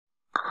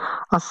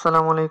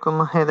Assalamu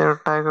alaikum. Hey there,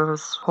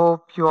 Tigers.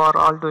 Hope you are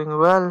all doing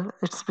well.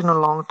 It's been a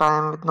long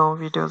time with no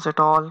videos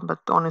at all, but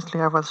honestly,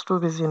 I was too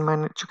busy in my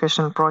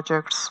educational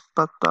projects.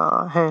 But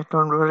hey,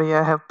 don't worry,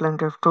 I have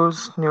plenty of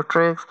tools, new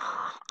tricks,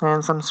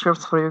 and some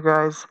scripts for you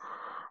guys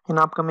in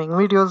upcoming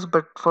videos.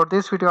 But for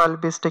this video, I'll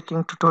be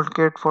sticking to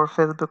Toolkit for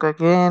Facebook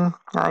again.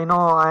 I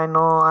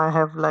know, I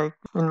have like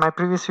in my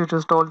previous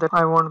videos told that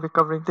I won't be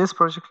covering this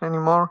project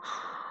anymore,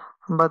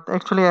 but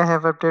actually I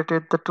have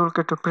updated the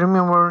toolkit to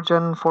premium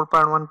version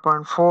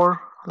 4.1.4.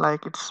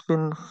 like it's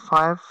been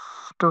 5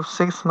 to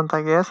 6 months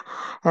I guess,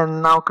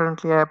 and now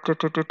currently I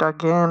updated it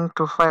again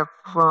to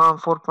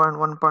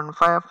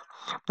 4.1.5.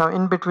 Now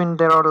in between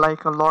there are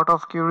like a lot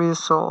of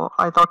queries, so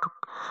I thought to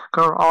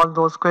cover all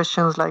those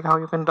questions like how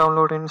you can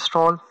download and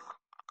install,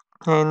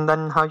 and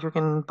then how you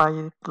can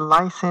buy the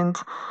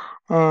license,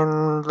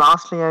 and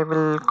lastly I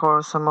will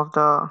cover some of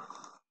the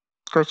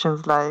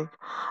questions like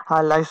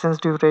license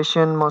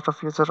duration. Most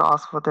of users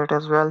ask for that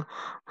as well,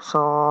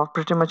 so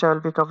pretty much I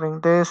will be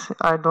covering this.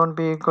 I don't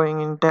be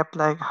going in depth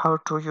like how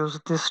to use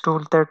this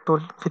tool, that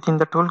tool within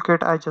the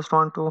toolkit. I just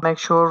want to make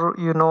sure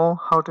you know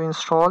how to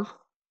install,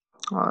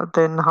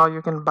 then how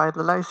you can buy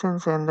the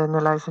license, and then the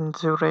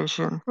license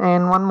duration.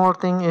 And one more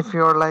thing, if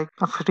you're like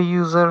a free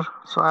user,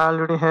 so I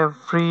already have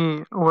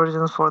free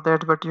versions for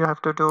that, but you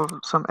have to do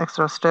some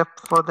extra step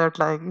for that,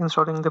 like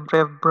installing the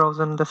Brave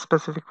browser in the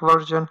specific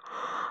version.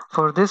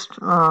 For this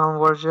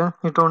version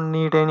you don't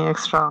need any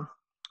extra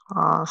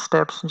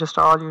steps. Just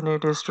all you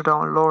need is to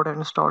download and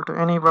install to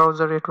any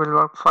browser. It will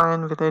work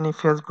fine with any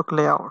Facebook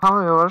layout.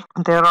 However,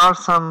 there are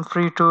some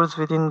free tools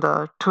within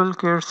the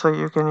toolkit, so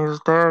you can use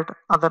that.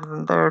 Other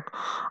than that,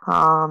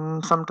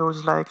 some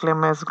tools like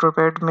LMS group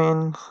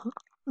admin,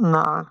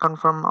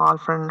 confirm all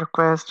friend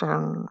requests,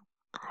 and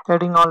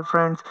adding all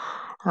friends.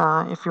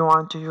 If you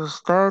want to use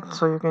that,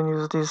 so you can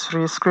use these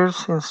free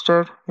scripts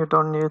instead. You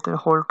don't need the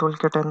whole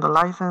toolkit and the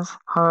license.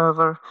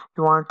 However,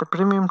 you want the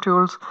premium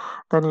tools,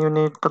 then you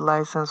need the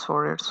license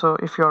for it. So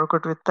if you are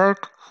good with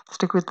that,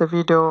 stick with the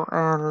video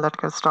and let's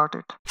get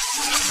started.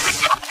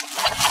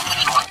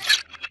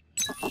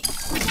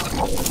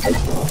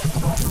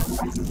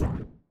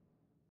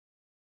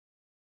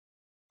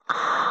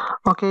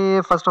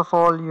 Okay, first of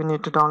all you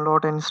need to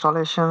download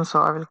installation,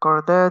 so I will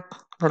cover that.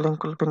 The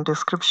link will be in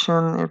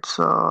description. It's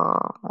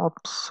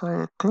oops,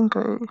 I think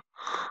I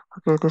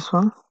okay, this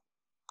one.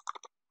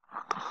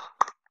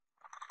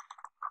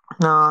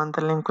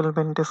 The link will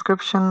be in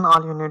description.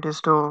 All you need is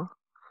to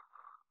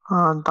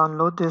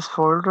download this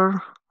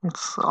folder.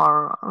 It's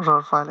our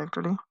RAR file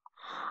actually,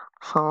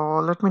 so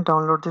let me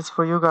download this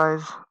for you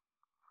guys.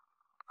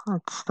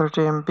 It's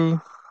 30 MB.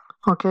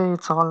 Okay,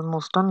 it's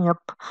almost done. Yep.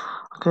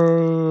 Okay,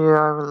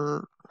 I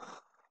will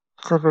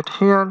save it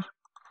here.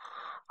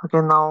 Okay,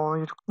 now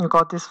you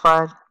got this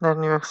file,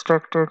 then you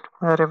extract it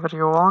wherever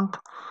you want.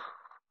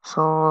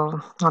 So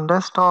on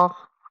desktop,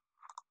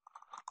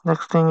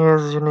 next thing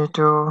is you need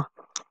to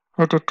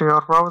add it to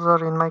your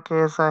browser. In my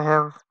case I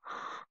have,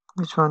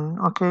 which one?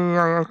 Okay,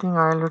 I think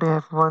I already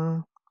have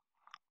one,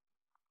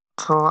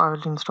 so I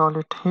will install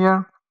it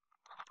here.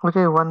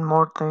 Okay, one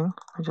more thing,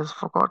 I just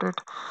forgot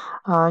it.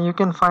 You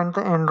can find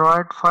the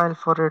Android file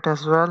for it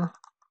as well,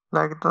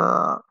 like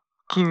the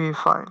Kiwi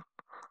file.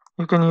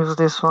 You can use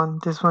this one.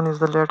 This one is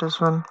the latest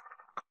one.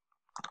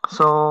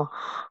 So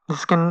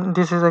this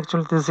is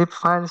actually the zip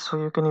file, so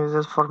you can use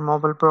this for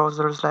mobile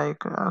browsers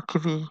like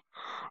Kiwi,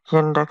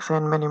 Yandex,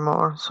 and many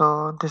more.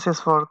 So this is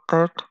for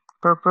that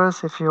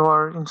purpose. If you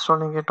are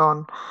installing it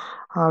on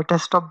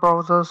desktop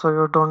browser, so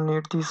you don't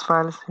need these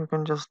files, you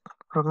can just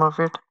remove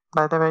it.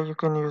 By the way, you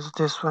can use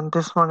this one.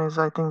 This one is,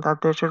 I think, the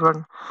updated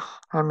one.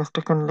 I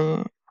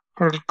mistakenly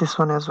added this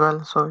one as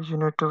well, so you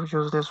need to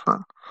use this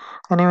one.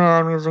 Anyway,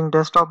 I'm using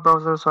desktop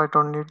browser, so I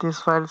don't need these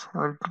files.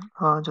 I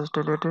will just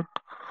delete it.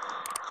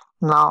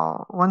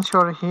 Now once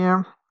you're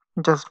here,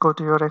 just go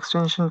to your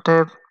extension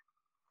tab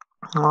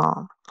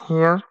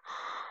here,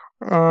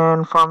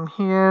 and from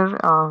here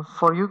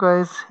for you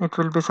guys it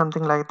will be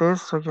something like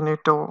this. So you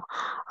need to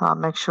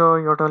make sure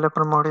your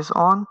developer mode is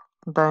on.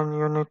 Then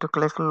you need to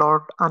click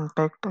load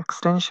unpacked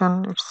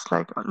extension. It's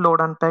like load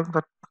unpack,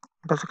 but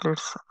basically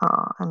it's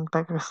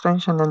unpack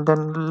extension, and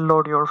then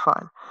load your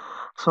file.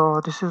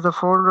 So this is the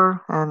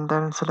folder, and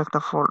then select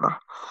the folder.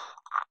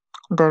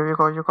 There you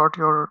go, you got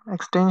your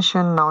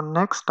extension. Now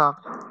next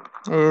up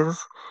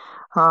is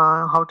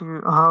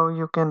how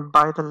you can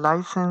buy the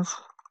license,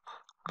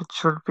 which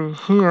should be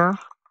here,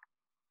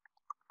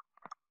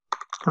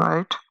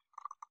 right?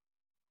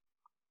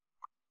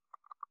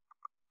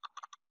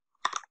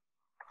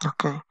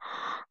 Okay,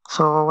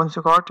 so once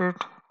you got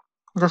it,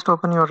 just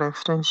open your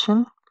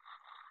extension,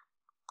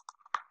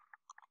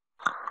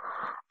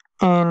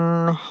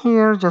 and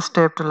here just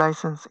tap to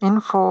license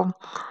info.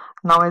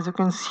 Now as you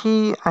can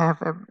see, I have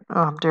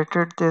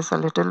updated this a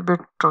little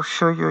bit to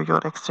show you your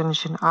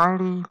extension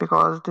ID,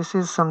 because this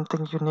is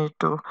something you need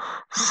to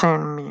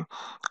send me.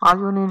 All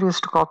you need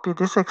is to copy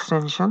this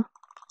extension.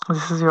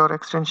 This is your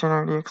extension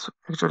ID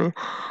actually,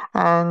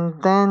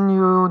 and then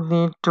you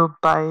need to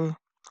buy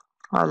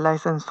a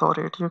license for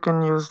it. You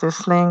can use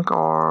this link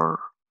or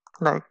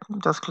like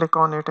just click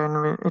on it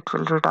and it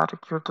will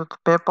redirect you to the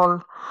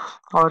PayPal,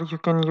 or you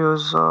can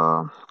use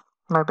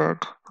my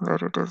bad, where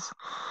it is,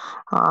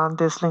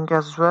 this link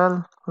as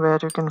well, where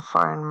you can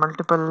find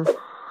multiple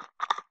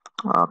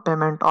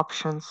payment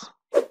options.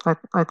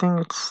 I think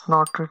it's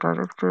not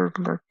redirected.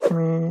 Let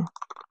me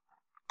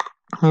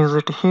use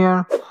it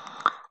here.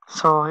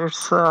 So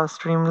it's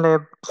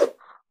Streamlabs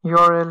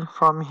URL.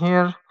 From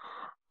here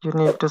you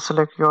need to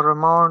select your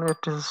amount.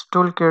 It is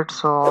Toolkit,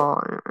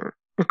 so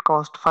it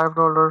costs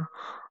 $5.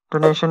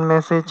 Donation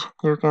message,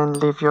 you can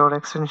leave your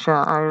extension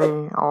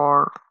ID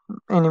or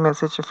any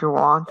message if you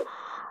want.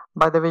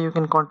 By the way, you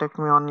can contact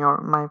me on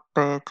my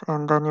page,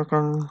 and then you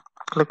can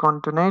click on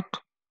donate.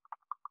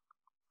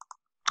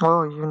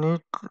 Oh, you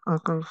need,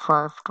 okay,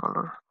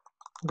 $5.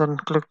 Then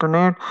click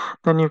donate.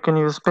 Then you can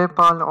use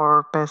PayPal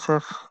or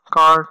PaySafe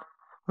card,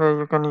 where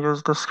you can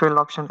use the Skrill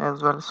option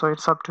as well. So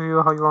it's up to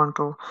you how you want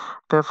to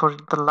pay for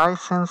the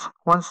license.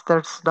 Once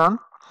that's done,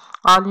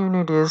 all you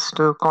need is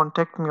to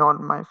contact me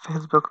on my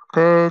Facebook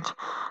page.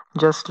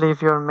 Just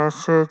leave your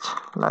message,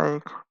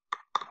 like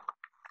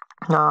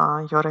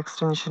your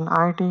extension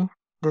ID,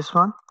 this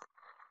one,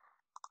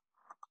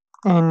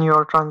 and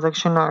your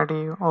transaction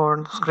ID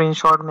or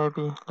screenshot,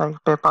 maybe like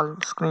PayPal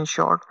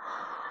screenshot,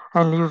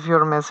 and leave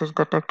your message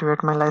that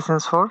activate my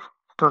license for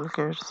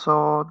Toolkit.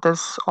 So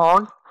that's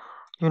all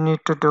you need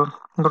to do.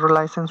 Your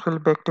license will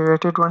be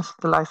activated. Once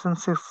the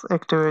license is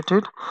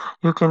activated,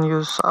 you can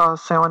use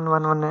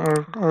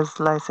 7118 as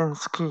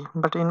license key,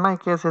 but in my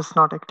case it's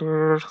not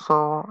activated,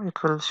 so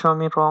it will show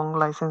me wrong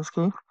license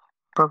key,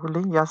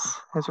 probably. Yes,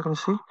 as you can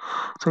see.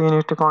 So you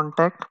need to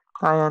contact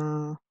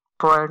and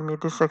provide me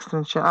this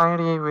extension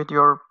ID with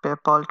your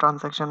PayPal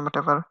transaction,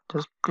 whatever,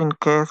 just in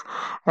case.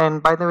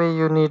 And by the way,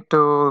 you need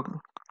to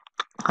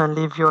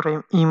leave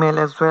your email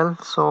as well,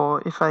 so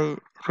if I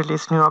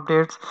release new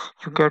updates,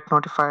 you get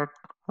notified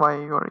via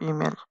your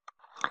email.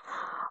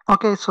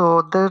 Okay,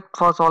 so that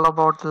was all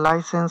about the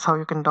license, how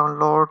you can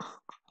download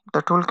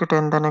the toolkit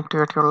and then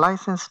activate your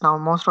license. Now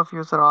most of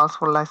users ask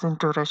for license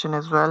duration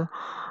as well,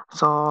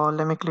 so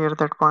let me clear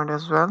that point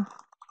as well.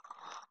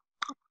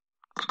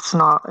 It's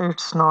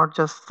not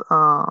just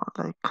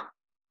like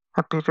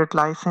a period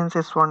license,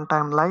 it's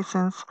one-time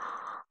license.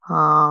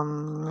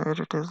 Where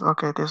it is,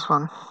 okay, this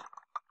one.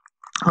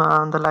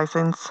 The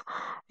license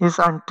is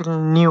until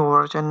new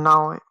version.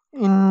 Now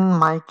in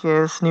my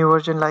case, new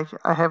version, like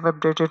I have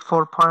updated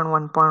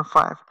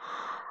 4.1.5.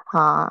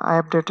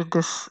 I updated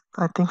this,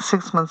 I think,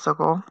 6 months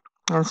ago,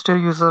 and still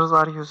users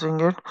are using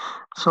it.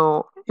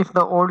 So if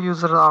the old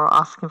users are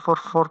asking for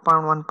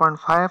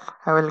 4.1.5,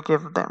 I will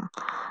give them.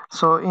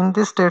 So in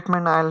this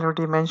statement I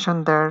already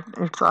mentioned that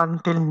it's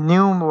until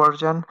new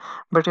version,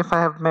 but if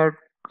I have made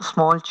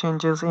small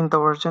changes in the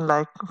version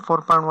like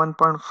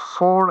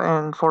 4.1.4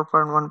 and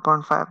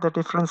 4.1.5, the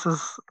difference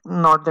is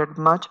not that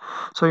much,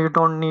 so you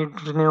don't need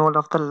renewal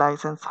of the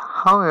license.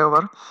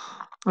 However,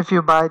 if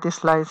you buy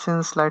this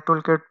license, like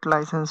toolkit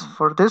license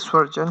for this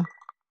version,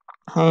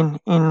 and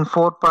in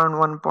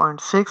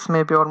 4.1.6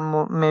 maybe,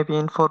 or maybe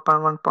in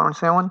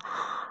 4.1.7,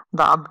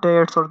 the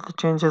updates or the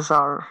changes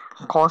are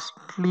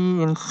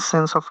costly in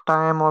sense of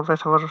time or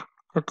whatever,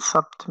 it's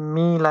up to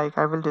me, like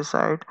I will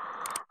decide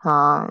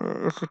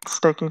if it's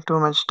taking too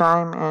much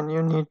time and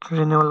you need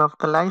renewal of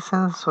the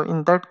license. So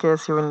in that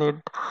case you will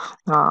need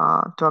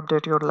to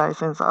update your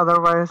license,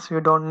 otherwise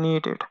you don't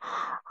need it.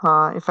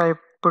 If I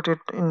put it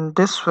in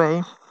this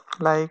way,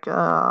 like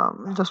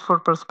just for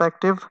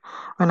perspective,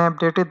 when I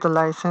updated the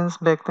license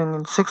back then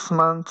in 6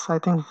 months, I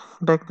think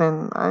back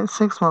then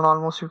 6 months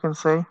almost, you can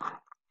say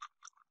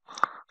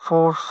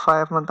 4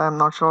 5 months, I'm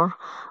not sure,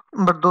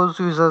 but those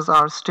users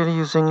are still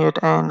using it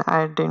and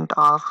I didn't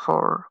ask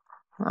for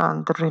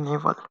the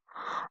renewal.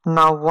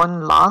 Now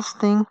one last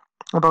thing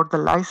about the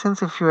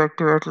license, if you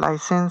activate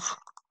license,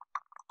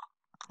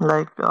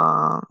 like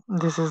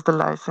this is the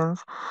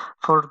license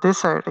for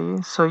this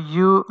ID, so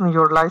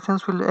your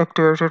license will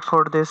activate it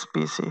for this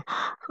PC.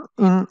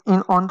 In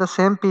on the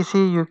same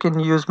PC you can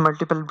use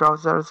multiple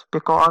browsers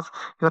because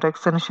your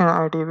extension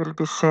ID will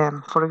be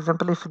same. For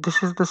example, if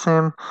this is the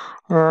same,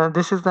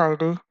 this is the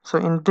ID, so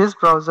in this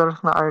browser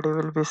the ID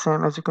will be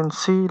same. As you can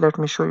see, let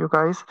me show you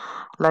guys,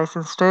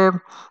 license tab.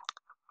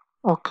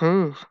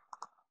 Okay.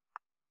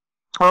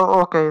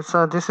 Oh, okay.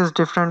 So this is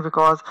different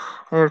because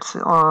it's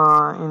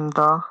in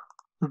the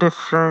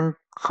different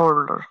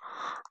folder.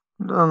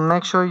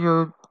 Make sure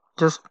you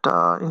just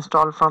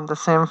install from the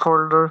same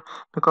folder,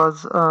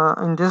 because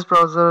in this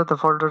browser the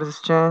folder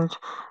is changed.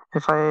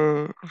 If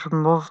I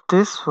remove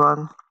this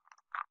one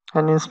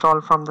and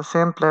install from the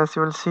same place,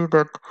 you will see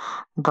that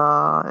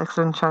the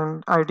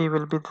extension ID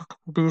will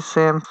be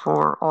same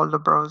for all the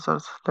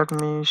browsers. Let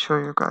me show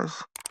you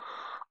guys.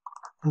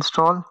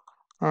 Install,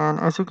 and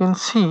as you can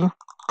see,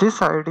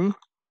 this ID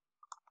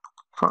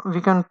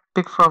we can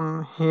pick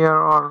from here,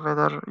 or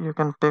whether you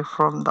can pick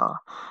from the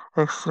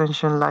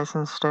extension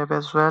license tab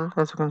as well,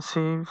 as you can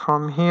see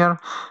from here.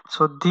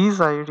 So these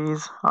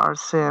IDs are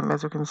same,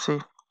 as you can see,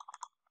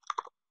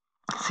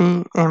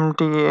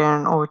 CMD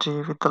and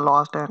OG with the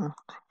last, and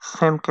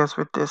same case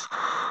with this.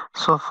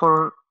 So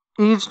for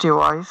each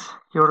device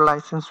your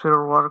license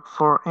will work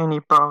for any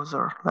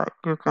browser. Like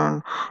you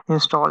can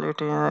install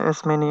it in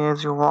as many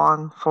as you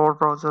want, 4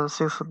 browsers,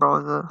 6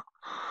 browsers,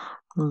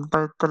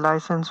 but the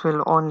license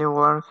will only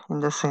work in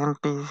the same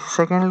PC.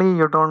 Secondly,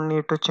 you don't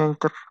need to change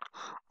the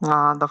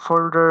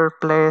folder,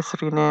 place,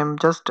 rename.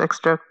 Just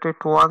extract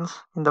it once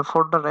in the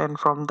folder, and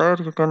from there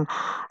you can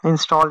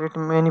install it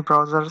in many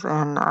browsers,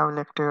 and I will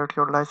activate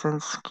your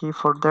license key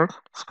for that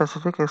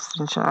specific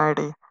extension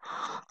ID.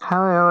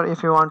 However,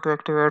 if you want to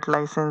activate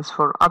license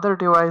for other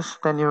device,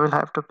 then you will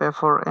have to pay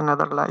for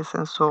another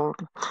license. So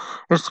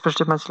it's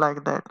pretty much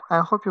like that. I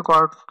hope you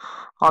got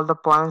all the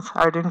points.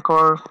 I didn't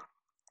cover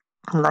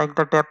like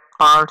the depth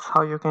parts,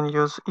 how you can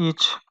use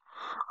each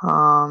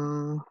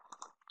um,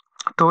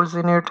 tools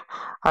in it.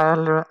 I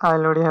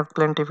already have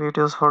plenty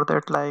videos for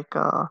that, like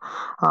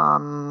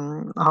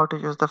how to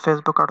use the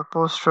Facebook auto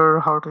poster,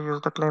 how to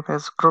use the claim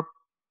as group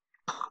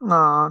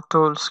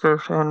tool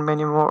script, and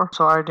many more.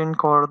 So I didn't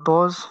cover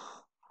those.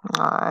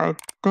 I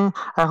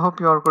hope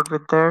you are good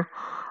with that.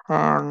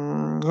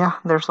 And yeah,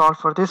 that's all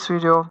for this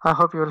video. I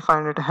hope you will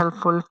find it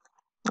helpful.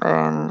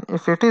 And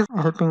if it is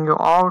helping you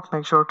out,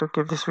 make sure to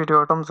give this video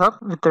a thumbs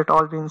up. With that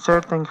all being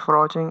said, thank you for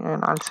watching,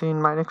 and I'll see you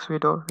in my next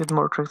video with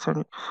more tricks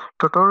and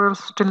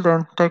tutorials. Till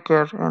then, take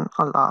care and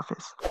Allah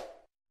Hafiz.